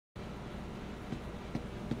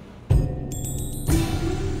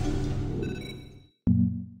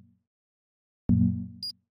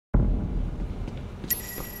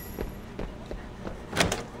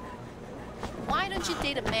would you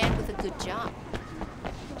date a man with a good job?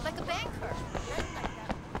 Like a banker, right? Like that.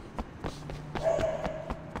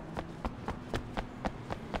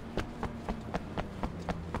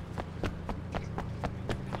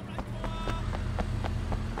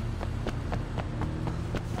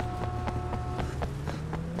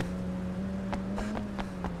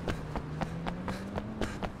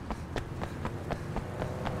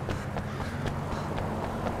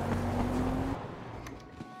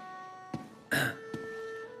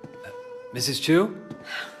 Mrs. Chu?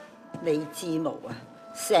 你知冇啊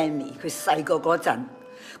 ？Sammy 佢細個嗰陣，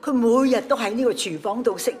佢每日都喺呢個廚房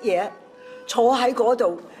度食嘢，坐喺嗰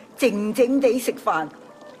度靜靜地食飯。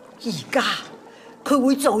而家佢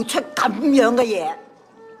會做出咁樣嘅嘢。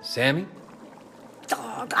Sammy?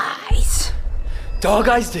 Dog eyes. Dog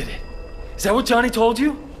eyes did it. Is that what Johnny told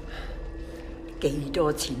you? 幾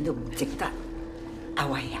多錢都唔值得。阿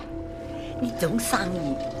偉啊，呢種生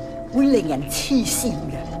意會令人黐線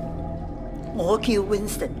嘅。我叫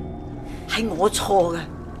Winston， 係我錯嘅，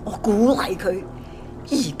我鼓勵佢。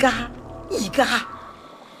而家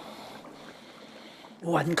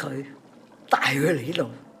揾佢，帶佢嚟呢度。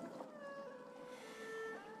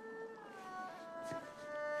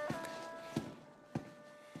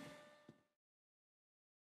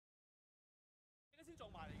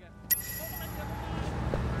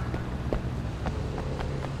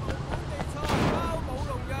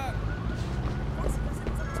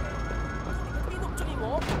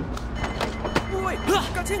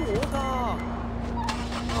架車我㗎。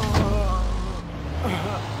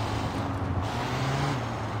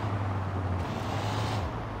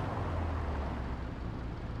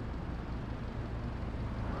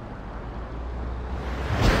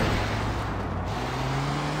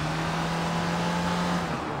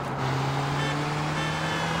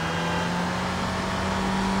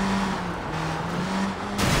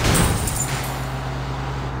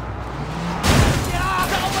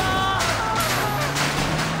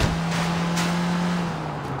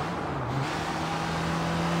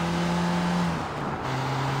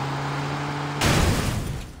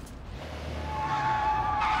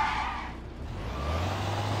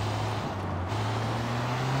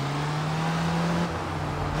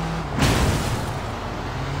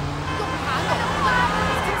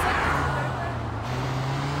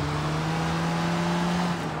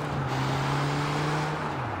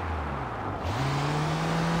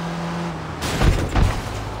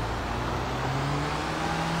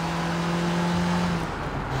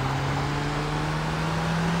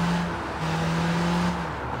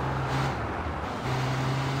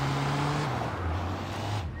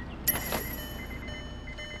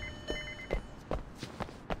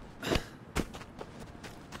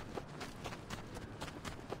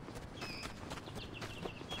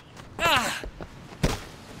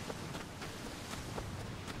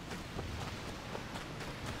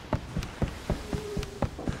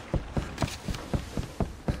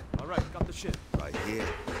Shit. Right here.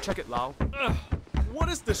 Check it, Lau. What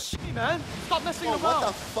is this shit, man? Stop messing around. What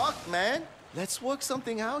the fuck, man? Let's work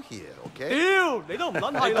something out here, okay? Ew! They don't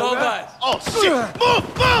run like that. Oh, shit! Move!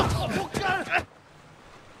 Move!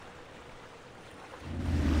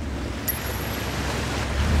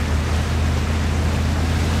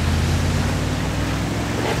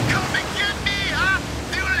 Come and get me, huh?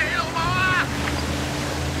 屌你老母啊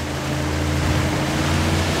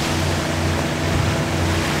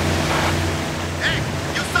！Hey,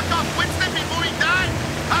 you suck off Winston before he died?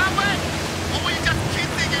 Huh, wait? Or were you just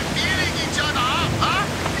kissing and feeling each other up, huh?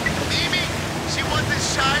 Mimi, she wasn't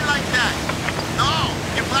shy like that. No,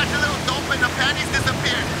 you flashed a little dope and the panties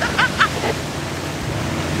disappeared.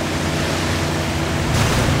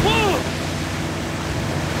 Whoa!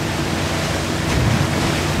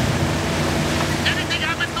 Anything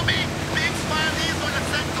happens to me, big smileys or the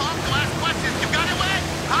send Tom to ask questions. You got it, Wade?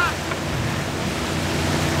 Huh?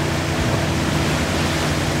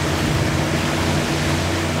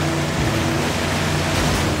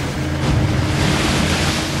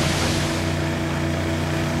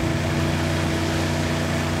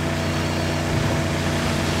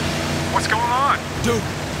 What's going on? Dude,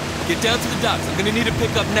 get down to the docks. I'm gonna need a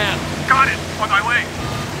pickup now. Got it. On my way.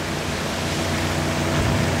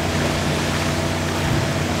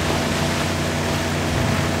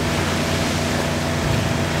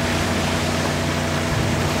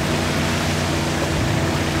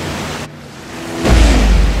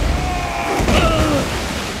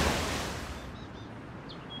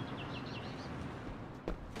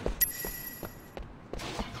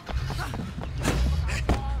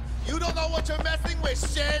 You don't know what you're messing with,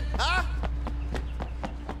 Shin, huh?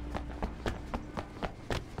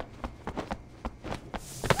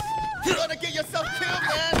 You're gonna get yourself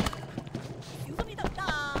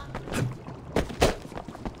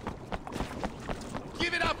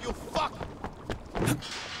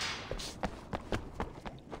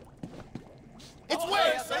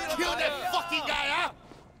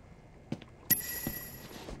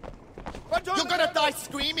You're gonna die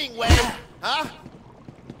screaming, Wayne. Huh?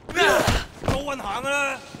 高運行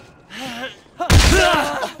啦！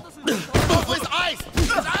 Move his eyes!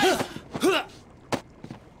 His eyes!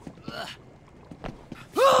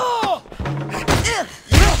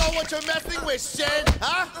 You don't know what you're messing with, Shen,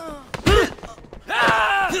 huh?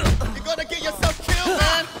 You're gonna get yourself killed,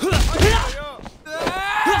 man!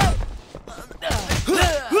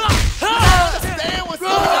 Understand what's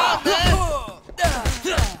going on, man?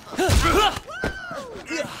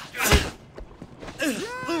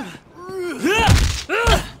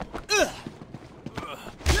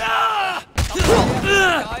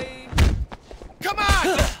 Come on!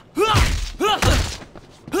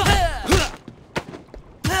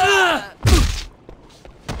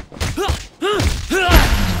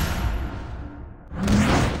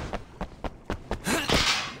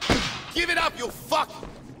 Give it up, you fuck!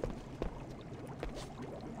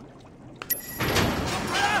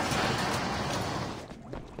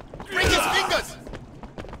 Break his fingers!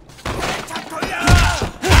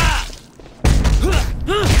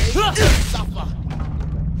 Suffer!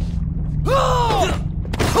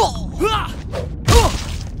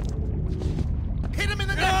 Hit him in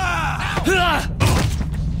the neck! Now.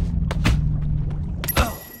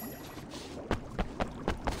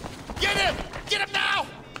 Get him! Get him now!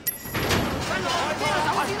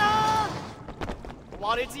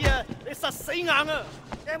 話你知啊，你實死硬啊！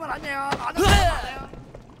驚乜撚嘢啊？懶得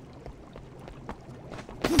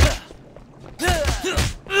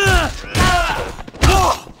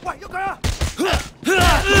喂，喐佢啊！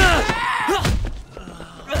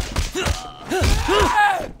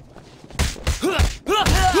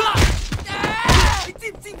你知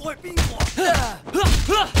唔知我係邊個啊？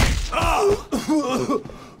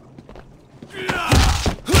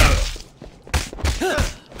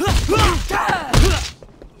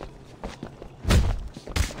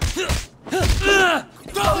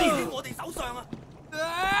 我哋手上啊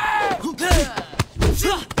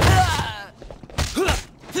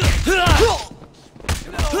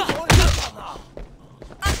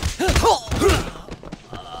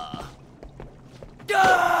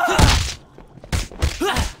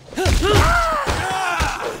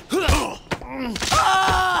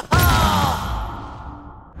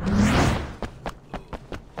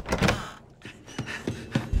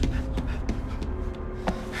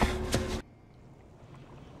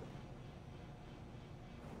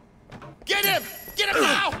！Get him! Get him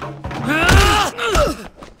now!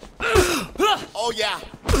 Oh yeah,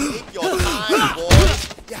 take your time, boys.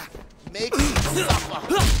 Yeah, make him suffer.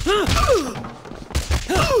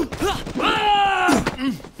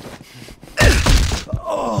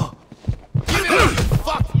 Give it up, you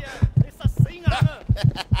fuck!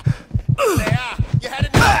 There, you had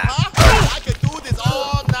enough, huh? I could do this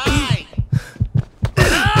all night.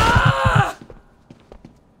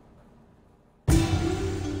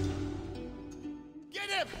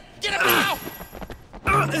 Get him now!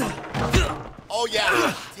 Oh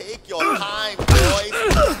yeah, take your time, boys.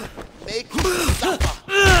 Make him suffer.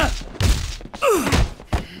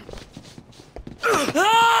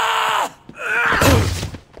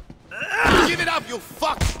 Give it up, you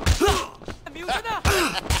fuck!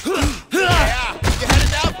 Yeah, you had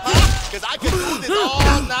enough, huh? Cause I could do this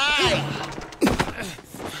all night.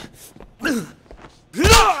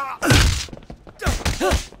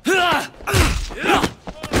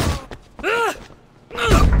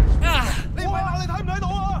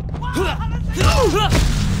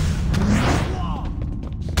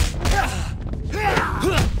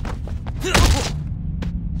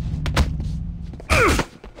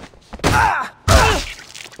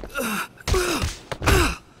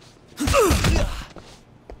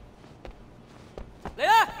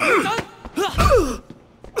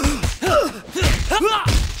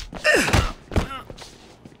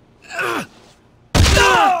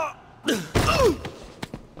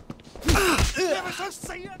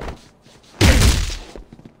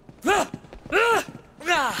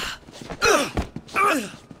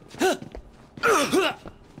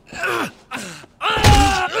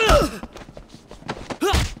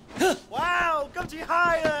 Wow， 今次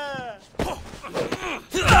high 啊！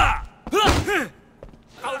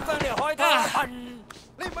扣分你開拖噴，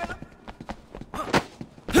你唔係諗？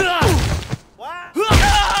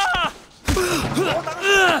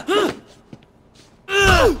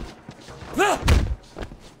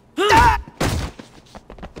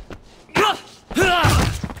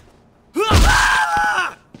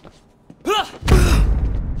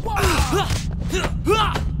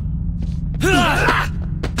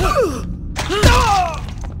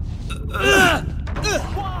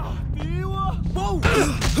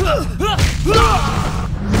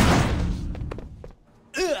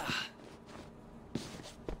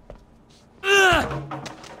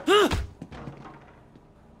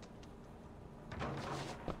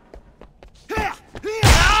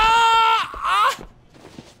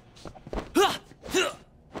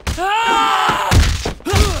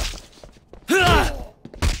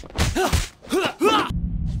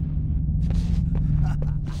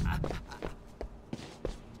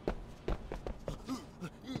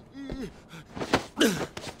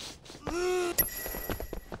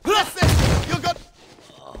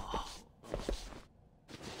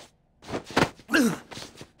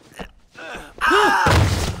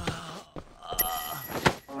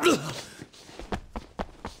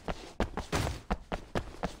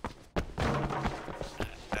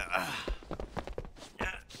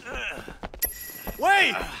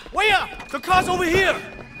 Hey! Wait up! The car's over here!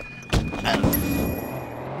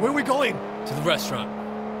 Where are we going? To the restaurant.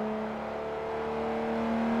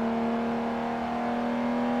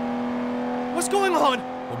 What's going on?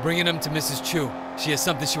 We're bringing him to Mrs. Chu. She has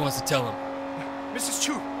something she wants to tell him. Mrs.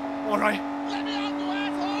 Chu, all right. Let me out, you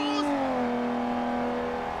assholes!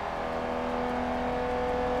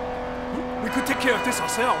 We could take care of this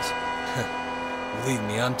ourselves. Believe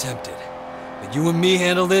me, I'm tempted. But you and me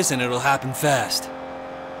handle this and it'll happen fast.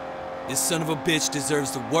 This son of a bitch deserves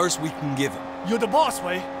the worst we can give him. You're the boss,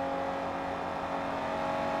 Wei.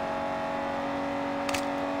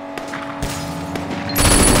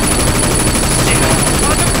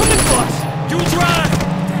 They're coming for us! You drive!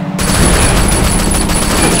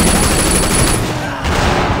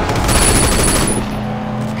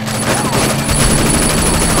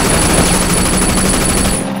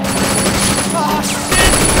 Ah,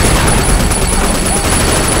 shit!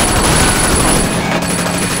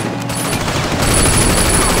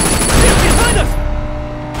 They're behind us!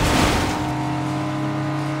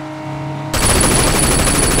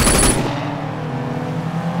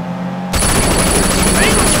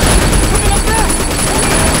 Hey! Coming up fast!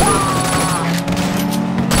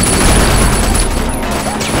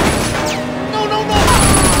 No, no, no!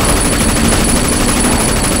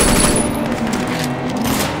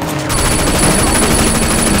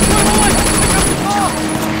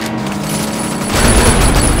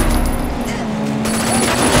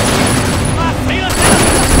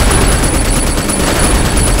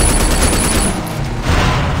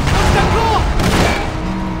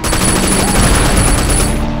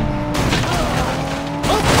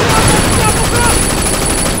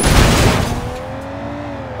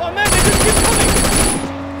 Oh man, they just keep coming!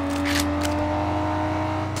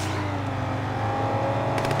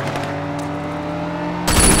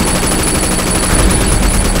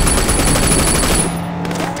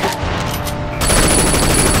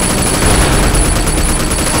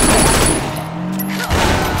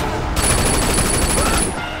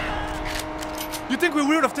 You think we're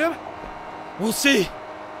rid of them? We'll see.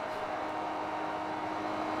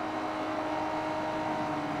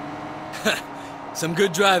 Some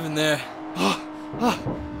good driving there.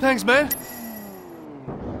 Thanks, man.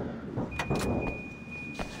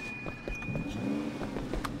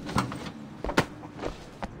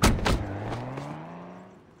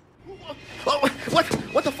 Oh,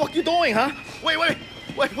 what the fuck you doing, huh? Wait!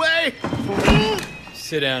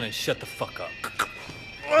 Sit down and shut the fuck up.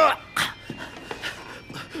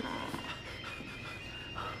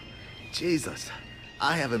 Jesus,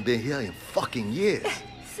 I haven't been here in fucking years.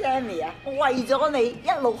 Sammy 啊，我為咗你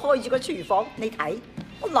一路開住個廚房，你睇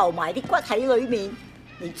我留埋啲骨喺裏面，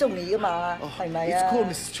你中意噶嘛？係咪 It's 啊？ cool,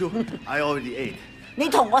 Mrs. Chu. I already ate. 你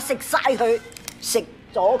同我食晒佢，食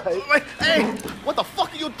咗佢。 Wait, hey! What the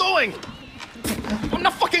fuck are you doing? I'm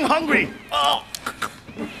not fucking hungry! Oh!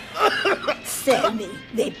 Sammy，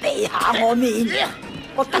你避下我面，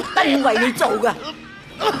我特登為你做噶，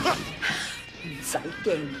唔使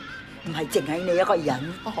驚。唔係淨係你一個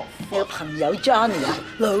人，你個朋友 Johnny 啊，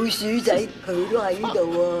老鼠仔佢都喺呢度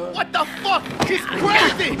喎。What the fuck? He's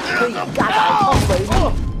crazy! 佢而家大湯裏面，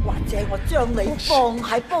或者我將你放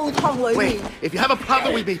喺煲湯裏 Wait, 面。 if you have a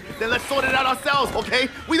problem with me, then let's sort it out ourselves, okay?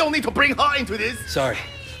 We don't need to bring her into this. Sorry.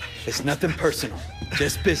 It's nothing personal.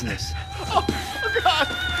 Just business. Oh God!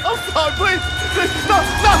 I'm sorry, please!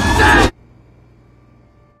 No!